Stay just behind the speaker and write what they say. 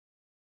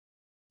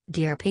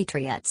Dear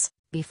Patriots,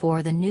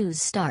 before the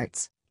news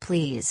starts,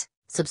 please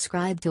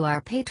subscribe to our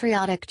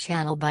patriotic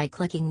channel by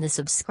clicking the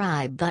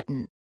subscribe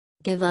button.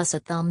 Give us a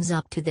thumbs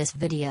up to this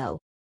video.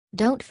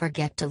 Don't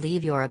forget to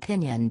leave your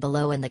opinion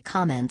below in the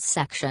comments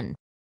section.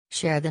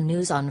 Share the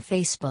news on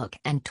Facebook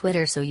and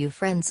Twitter so your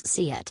friends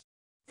see it.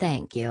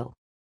 Thank you.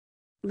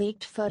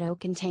 Leaked photo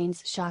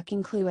contains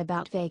shocking clue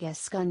about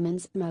Vegas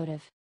gunman's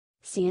motive.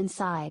 See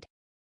inside.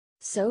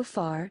 So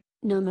far,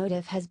 no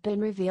motive has been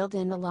revealed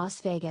in the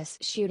Las Vegas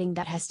shooting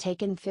that has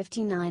taken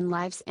 59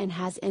 lives and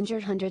has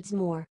injured hundreds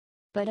more.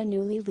 But a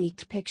newly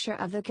leaked picture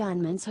of the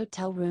gunman's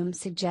hotel room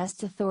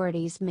suggests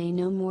authorities may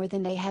know more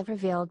than they have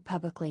revealed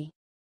publicly.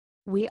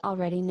 We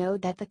already know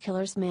that the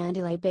killer's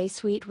Mandalay Bay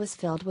suite was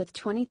filled with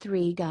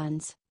 23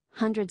 guns,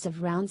 hundreds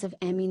of rounds of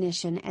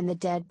ammunition and the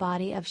dead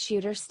body of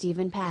shooter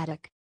Stephen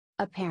Paddock.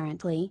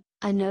 Apparently,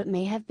 a note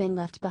may have been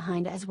left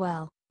behind as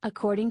well,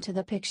 according to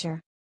the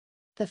picture.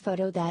 The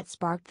photo that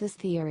sparked this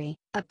theory,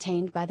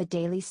 obtained by the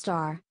Daily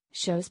Star,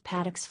 shows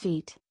Paddock's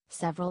feet,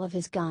 several of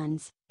his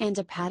guns, and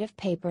a pad of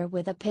paper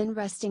with a pin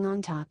resting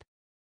on top.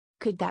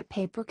 Could that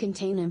paper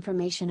contain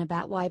information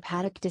about why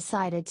Paddock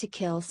decided to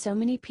kill so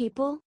many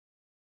people?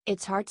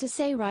 It's hard to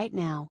say right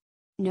now.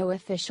 No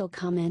official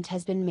comment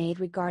has been made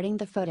regarding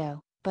the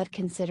photo, but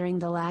considering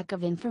the lack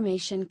of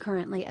information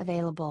currently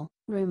available,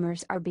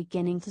 rumors are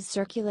beginning to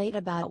circulate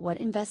about what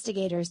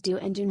investigators do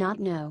and do not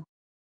know.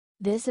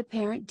 This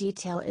apparent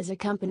detail is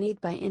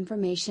accompanied by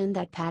information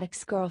that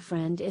Paddock's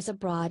girlfriend is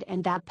abroad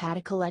and that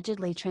Paddock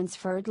allegedly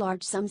transferred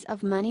large sums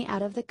of money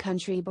out of the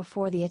country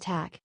before the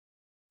attack.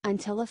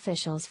 Until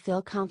officials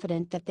feel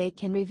confident that they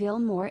can reveal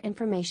more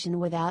information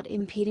without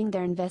impeding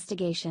their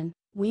investigation,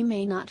 we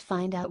may not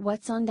find out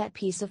what's on that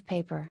piece of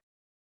paper.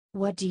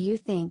 What do you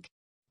think?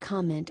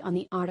 Comment on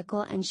the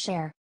article and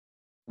share.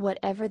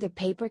 Whatever the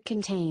paper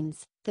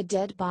contains, the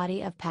dead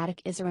body of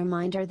Paddock is a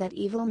reminder that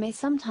evil may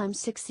sometimes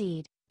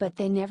succeed, but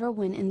they never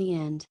win in the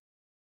end.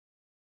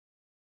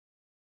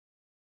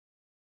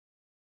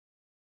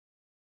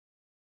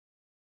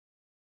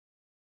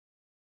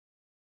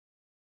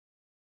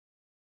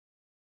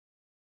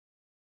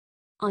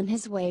 On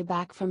his way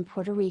back from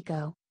Puerto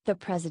Rico, the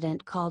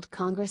president called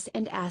Congress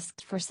and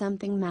asked for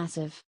something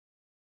massive.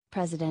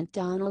 President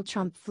Donald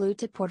Trump flew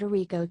to Puerto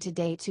Rico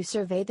today to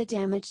survey the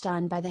damage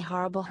done by the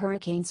horrible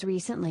hurricanes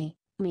recently,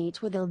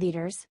 meet with the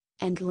leaders,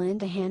 and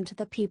lend a hand to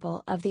the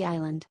people of the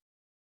island.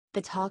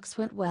 The talks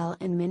went well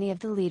and many of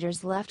the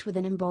leaders left with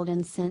an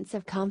emboldened sense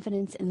of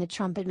confidence in the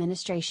Trump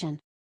administration.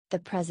 The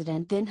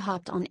president then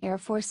hopped on Air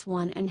Force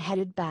One and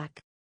headed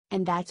back.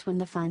 And that's when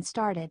the fun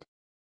started.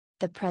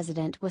 The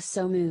president was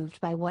so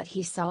moved by what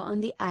he saw on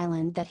the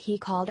island that he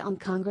called on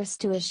Congress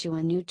to issue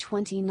a new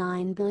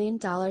 $29 billion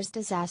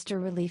disaster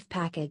relief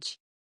package.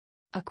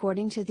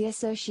 According to the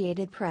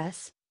Associated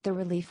Press, the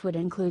relief would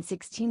include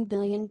 $16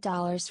 billion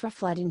for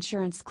flood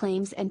insurance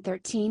claims and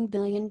 $13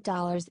 billion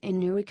in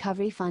new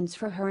recovery funds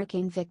for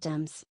hurricane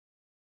victims.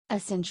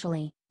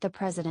 Essentially, the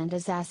president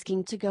is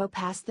asking to go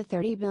past the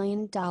 $30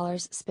 billion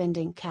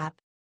spending cap.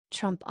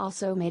 Trump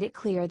also made it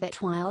clear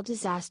that while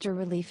disaster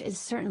relief is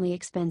certainly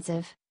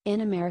expensive,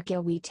 in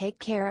America we take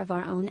care of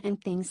our own,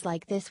 and things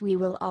like this we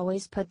will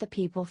always put the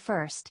people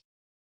first.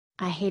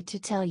 I hate to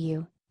tell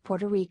you,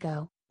 Puerto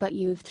Rico, but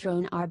you've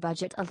thrown our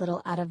budget a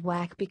little out of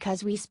whack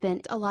because we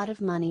spent a lot of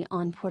money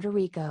on Puerto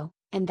Rico,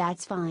 and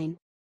that's fine.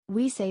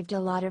 We saved a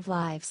lot of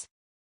lives.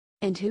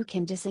 And who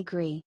can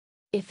disagree?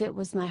 If it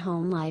was my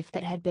home life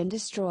that had been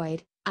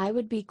destroyed, I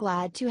would be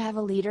glad to have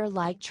a leader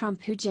like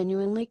Trump who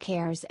genuinely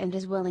cares and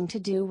is willing to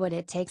do what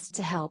it takes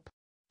to help.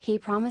 He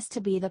promised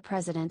to be the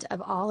president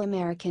of all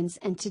Americans,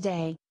 and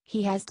today,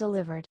 he has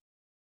delivered.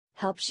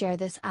 Help share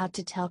this out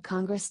to tell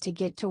Congress to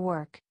get to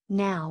work,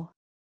 now.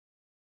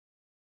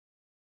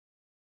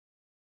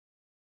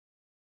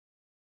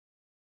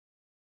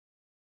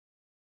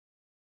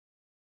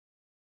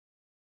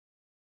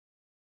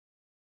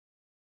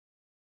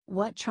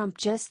 What Trump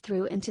just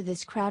threw into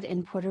this crowd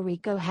in Puerto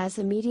Rico has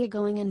the media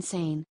going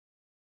insane.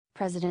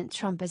 President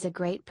Trump is a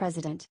great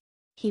president.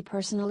 He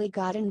personally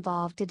got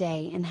involved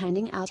today in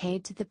handing out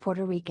aid to the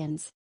Puerto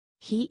Ricans.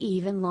 He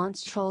even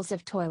launched rolls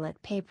of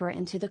toilet paper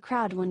into the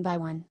crowd one by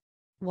one.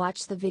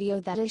 Watch the video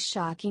that is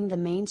shocking the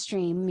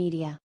mainstream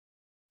media.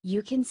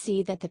 You can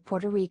see that the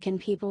Puerto Rican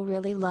people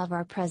really love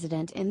our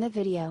president in the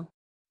video.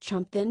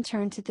 Trump then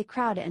turned to the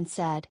crowd and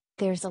said,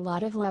 "There's a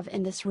lot of love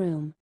in this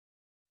room."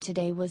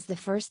 Today was the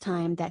first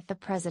time that the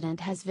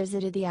president has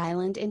visited the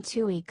island in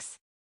 2 weeks.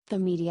 The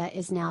media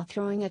is now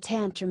throwing a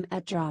tantrum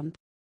at Trump.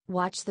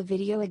 Watch the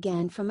video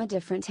again from a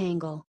different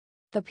angle.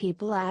 The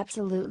people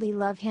absolutely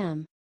love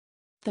him.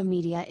 The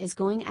media is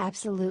going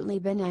absolutely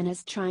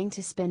bananas trying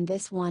to spin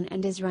this one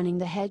and is running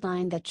the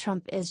headline that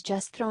Trump is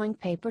just throwing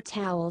paper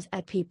towels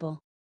at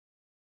people.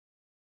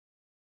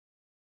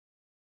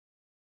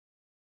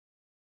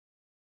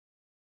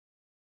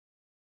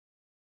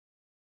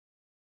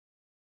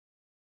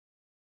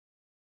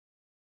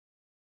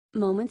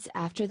 Moments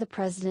after the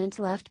president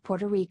left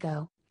Puerto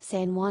Rico,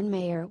 San Juan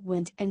mayor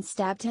went and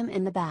stabbed him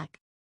in the back.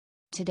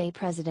 Today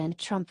President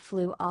Trump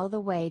flew all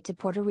the way to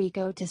Puerto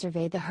Rico to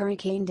survey the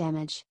hurricane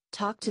damage,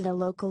 talk to the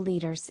local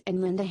leaders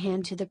and lend a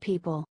hand to the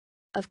people.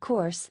 Of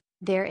course,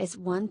 there is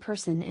one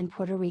person in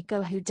Puerto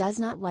Rico who does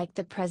not like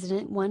the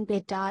president one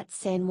bit.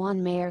 San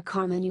Juan Mayor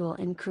Carmen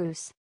Yulín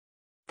Cruz.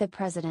 The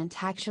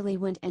president actually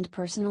went and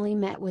personally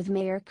met with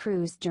Mayor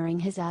Cruz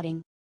during his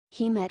outing.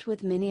 He met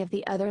with many of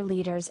the other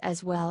leaders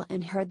as well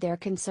and heard their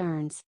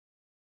concerns.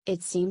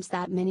 It seems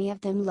that many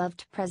of them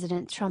loved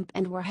President Trump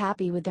and were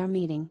happy with their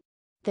meeting.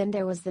 Then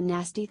there was the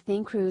nasty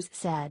thing Cruz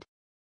said.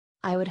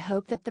 I would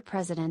hope that the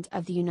President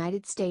of the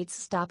United States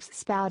stops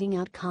spouting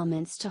out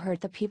comments to hurt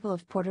the people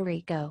of Puerto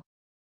Rico.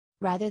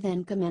 Rather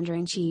than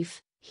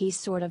Commander-in-Chief, he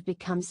sort of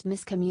becomes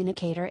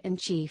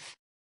Miscommunicator-in-Chief.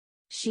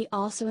 She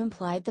also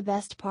implied the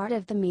best part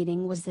of the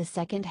meeting was the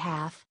second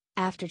half,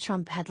 after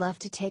Trump had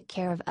left to take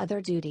care of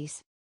other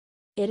duties.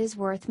 It is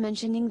worth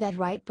mentioning that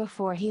right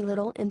before his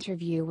little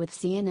interview with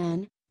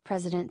CNN,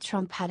 President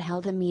Trump had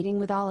held a meeting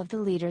with all of the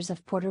leaders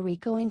of Puerto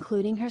Rico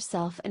including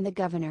herself and the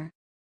governor.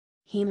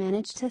 He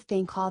managed to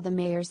thank all the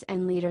mayors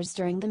and leaders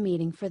during the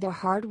meeting for their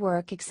hard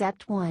work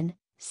except one,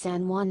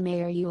 San Juan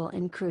Mayor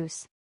Yulín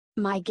Cruz.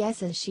 My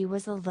guess is she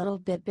was a little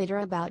bit bitter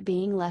about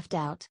being left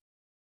out.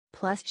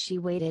 Plus she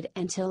waited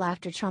until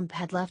after Trump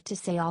had left to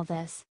say all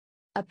this.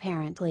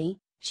 Apparently,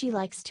 she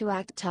likes to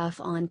act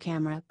tough on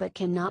camera but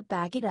cannot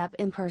back it up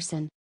in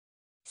person.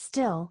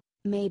 Still,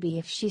 maybe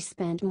if she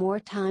spent more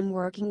time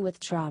working with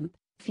Trump,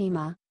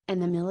 FEMA,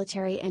 and the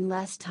military and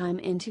less time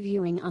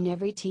interviewing on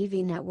every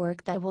TV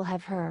network that will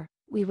have her,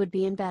 we would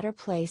be in better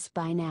place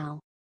by now.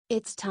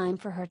 It's time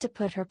for her to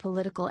put her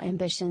political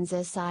ambitions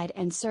aside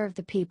and serve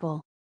the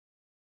people.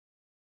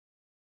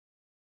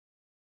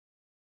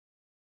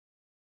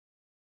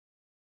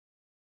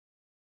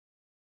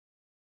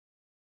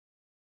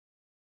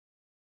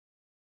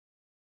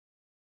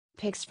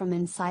 Pics from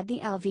inside the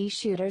LV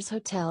shooter's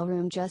hotel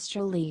room just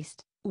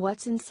released.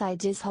 What's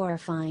inside is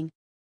horrifying.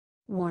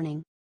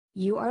 Warning.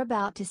 You are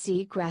about to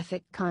see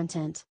graphic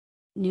content.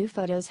 New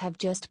photos have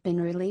just been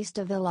released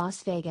of the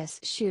Las Vegas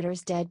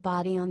shooter's dead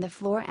body on the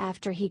floor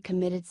after he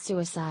committed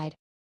suicide.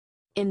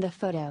 In the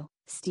photo,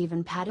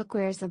 Stephen Paddock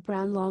wears a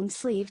brown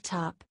long-sleeve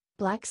top,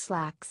 black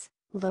slacks,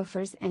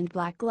 loafers and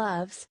black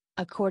gloves,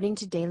 according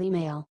to Daily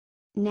Mail.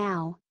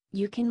 Now,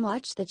 you can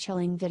watch the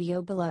chilling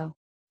video below.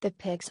 The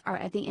pics are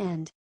at the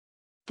end.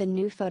 The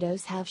new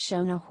photos have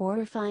shown a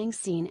horrifying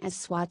scene as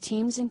SWAT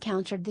teams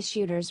encountered the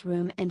shooter's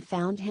room and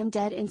found him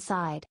dead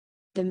inside.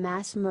 The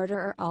mass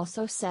murderer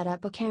also set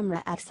up a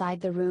camera outside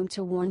the room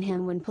to warn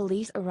him when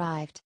police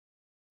arrived.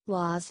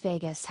 Las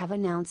Vegas have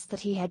announced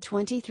that he had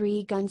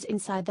 23 guns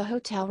inside the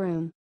hotel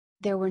room.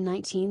 There were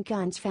 19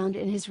 guns found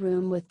in his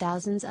room with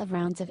thousands of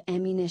rounds of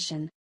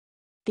ammunition.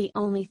 The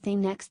only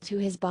thing next to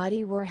his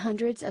body were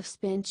hundreds of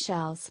spent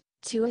shells,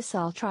 2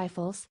 assault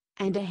rifles,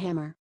 and a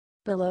hammer.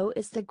 Below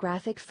is the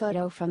graphic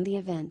photo from the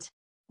event.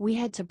 We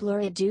had to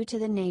blur it due to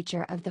the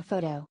nature of the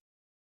photo.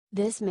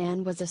 This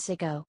man was a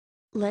sicko.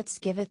 Let's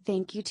give a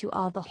thank you to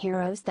all the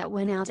heroes that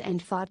went out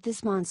and fought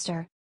this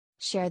monster.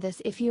 Share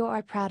this if you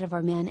are proud of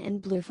our men in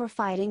blue for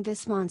fighting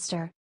this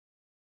monster.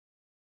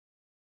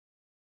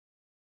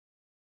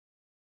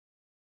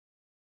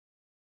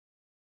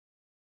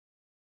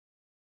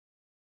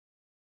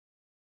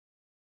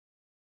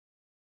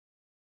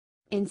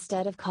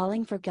 Instead of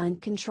calling for gun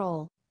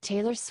control,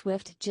 Taylor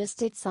Swift just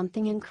did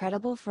something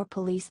incredible for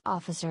police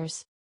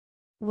officers.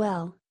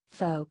 Well,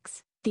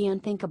 folks, the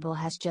unthinkable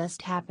has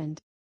just happened.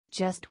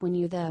 Just when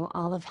you thought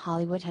all of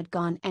Hollywood had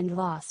gone and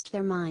lost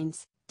their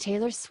minds,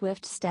 Taylor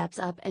Swift steps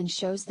up and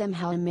shows them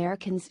how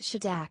Americans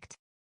should act.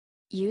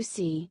 You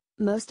see,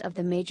 most of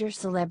the major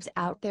celebs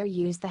out there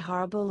use the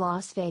horrible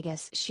Las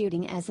Vegas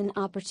shooting as an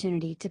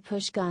opportunity to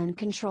push gun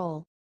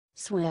control.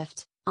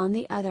 Swift, on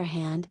the other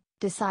hand,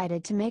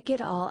 decided to make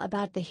it all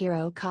about the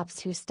hero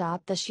cops who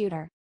stopped the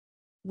shooter.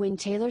 When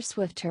Taylor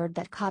Swift heard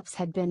that cops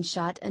had been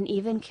shot and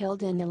even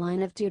killed in the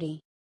line of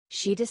duty,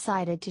 she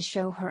decided to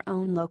show her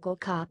own local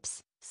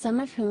cops, some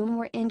of whom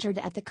were injured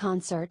at the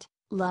concert,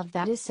 love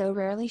that is so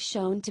rarely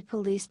shown to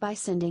police by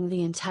sending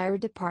the entire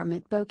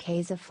department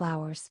bouquets of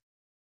flowers.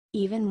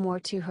 Even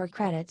more to her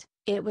credit,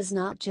 it was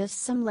not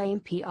just some lame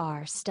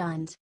PR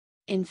stunt.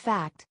 In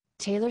fact,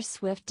 Taylor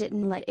Swift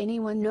didn't let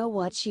anyone know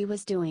what she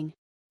was doing.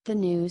 The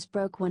news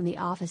broke when the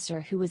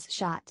officer who was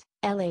shot,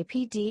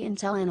 LAPD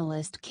intel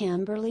analyst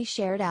Kimberly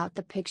shared out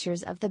the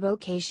pictures of the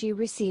bouquet she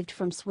received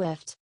from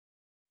Swift.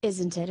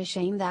 Isn't it a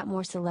shame that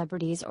more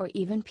celebrities or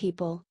even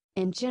people,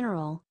 in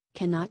general,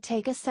 cannot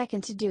take a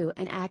second to do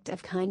an act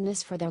of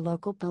kindness for their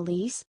local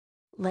police?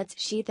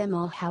 Let's show them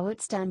all how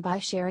it's done by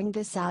sharing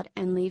this out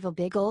and leave a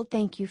big old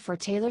thank you for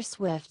Taylor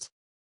Swift.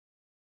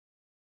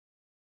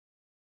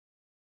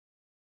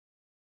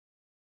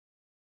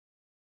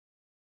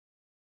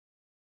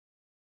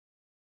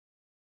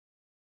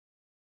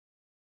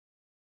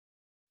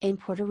 In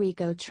Puerto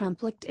Rico,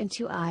 Trump looked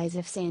into eyes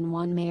of San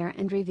Juan mayor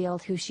and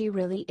revealed who she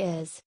really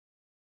is.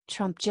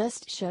 Trump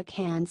just shook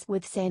hands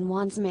with San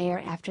Juan's mayor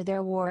after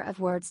their war of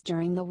words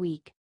during the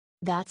week.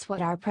 That's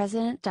what our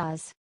president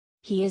does.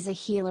 He is a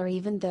healer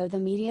even though the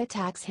media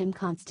attacks him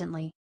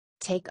constantly.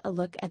 Take a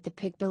look at the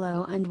pic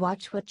below and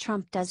watch what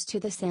Trump does to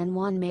the San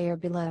Juan mayor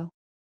below.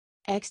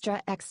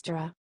 Extra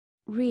extra.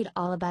 Read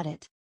all about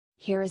it.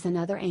 Here is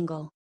another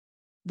angle.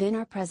 Then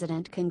our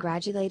president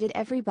congratulated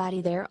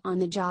everybody there on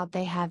the job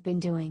they have been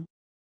doing.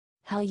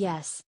 Hell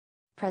yes.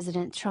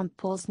 President Trump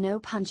pulls no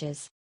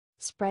punches.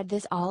 Spread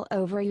this all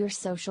over your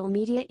social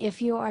media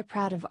if you are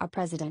proud of our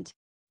president.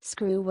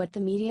 Screw what the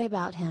media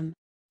about him.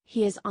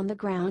 He is on the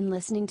ground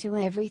listening to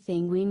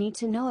everything we need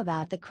to know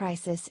about the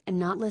crisis and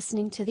not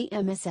listening to the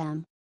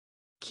MSM.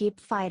 Keep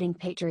fighting,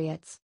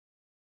 patriots.